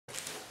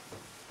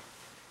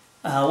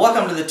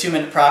Welcome to the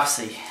 2-Minute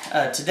Prophecy.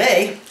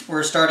 Today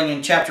we're starting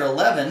in chapter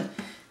 11.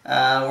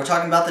 We're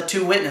talking about the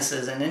two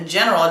witnesses, and in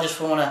general I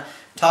just want to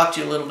talk to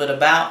you a little bit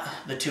about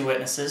the two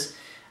witnesses.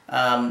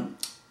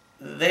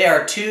 They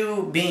are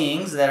two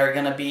beings that are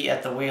going to be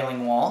at the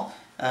Wailing Wall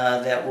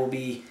that will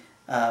be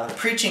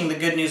preaching the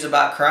good news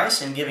about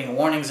Christ and giving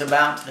warnings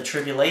about the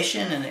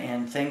tribulation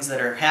and things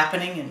that are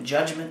happening and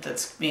judgment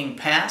that's being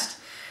passed.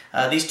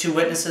 These two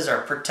witnesses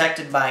are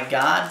protected by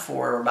God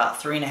for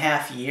about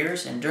 3.5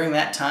 years, and during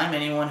that time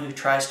anyone who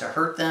tries to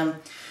hurt them,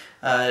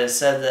 it is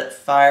said that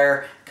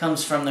fire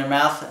comes from their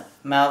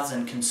mouths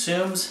and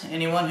consumes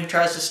anyone who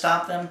tries to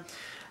stop them.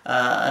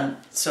 And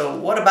so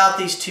what about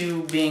these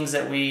two beings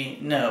that we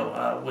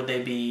know? Would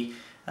they be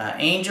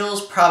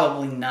angels?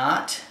 Probably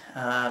not,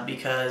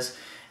 because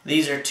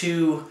these are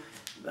two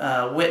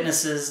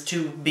witnesses,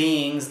 two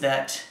beings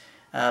that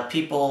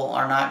people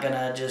are not going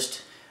to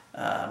just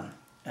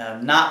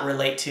not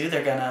relate to.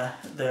 They're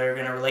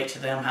gonna relate to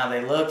them how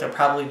they look. They'll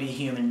probably be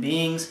human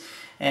beings,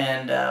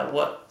 and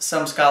what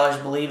some scholars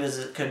believe is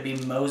it could be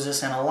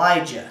Moses and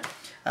Elijah,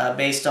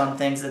 based on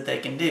things that they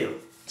can do.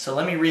 So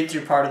let me read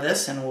through part of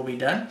this and we'll be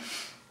done.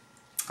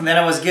 And then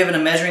I was given a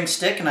measuring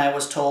stick, and I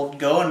was told,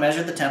 "Go and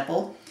measure the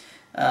temple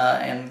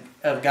and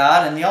of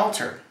God and the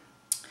altar.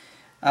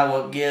 I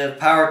will give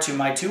power to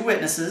my two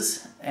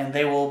witnesses, and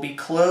they will be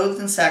clothed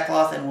in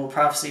sackcloth and will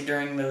prophesy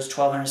during those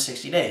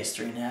 1260 days,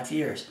 3.5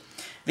 years.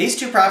 These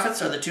two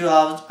prophets are the two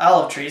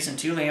olive trees and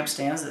two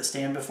lampstands that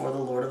stand before the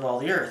Lord of all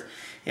the earth.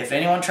 If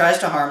anyone tries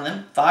to harm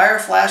them, fire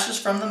flashes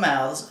from the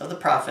mouths of the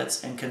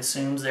prophets and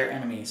consumes their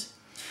enemies.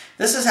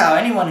 This is how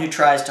anyone who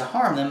tries to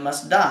harm them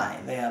must die.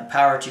 They have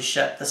power to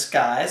shut the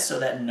skies so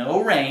that no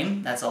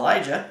rain," that's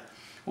Elijah,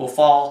 "will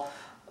fall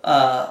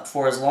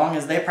for as long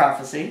as they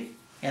prophesy.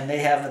 And they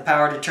have the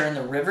power to turn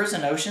the rivers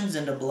and oceans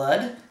into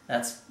blood,"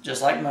 that's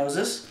just like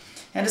Moses,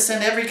 "and to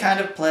send every kind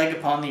of plague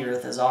upon the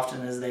earth as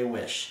often as they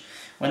wish.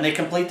 When they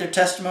complete their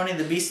testimony,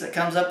 the beast that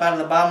comes up out of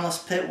the bottomless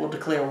pit will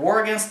declare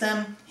war against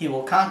them. He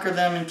will conquer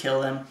them and kill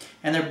them,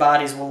 and their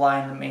bodies will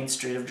lie in the main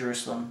street of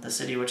Jerusalem, the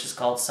city which is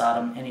called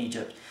Sodom and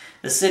Egypt,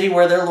 the city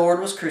where their Lord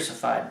was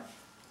crucified.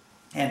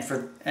 And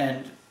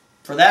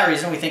for that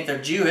reason, we think they're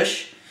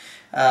Jewish.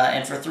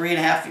 And for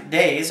 3.5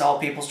 days, all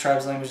peoples,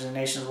 tribes, languages, and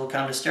nations will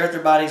come to stare at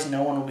their bodies.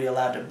 No one will be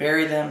allowed to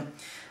bury them.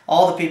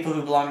 All the people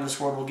who belong to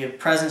this world will give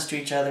presents to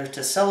each other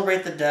to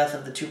celebrate the death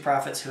of the two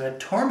prophets who had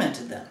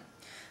tormented them.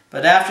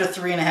 But after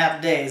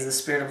 3.5 days, the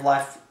Spirit of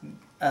life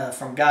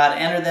from God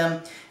entered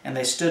them, and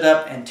they stood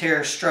up, and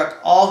terror struck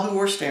all who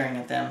were staring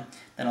at them.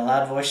 Then a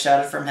loud voice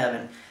shouted from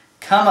heaven,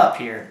 'Come up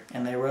here!'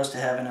 And they rose to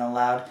heaven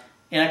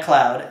in a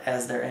cloud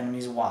as their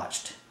enemies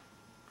watched."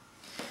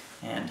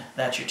 And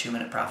that's your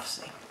 2-minute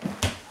prophecy.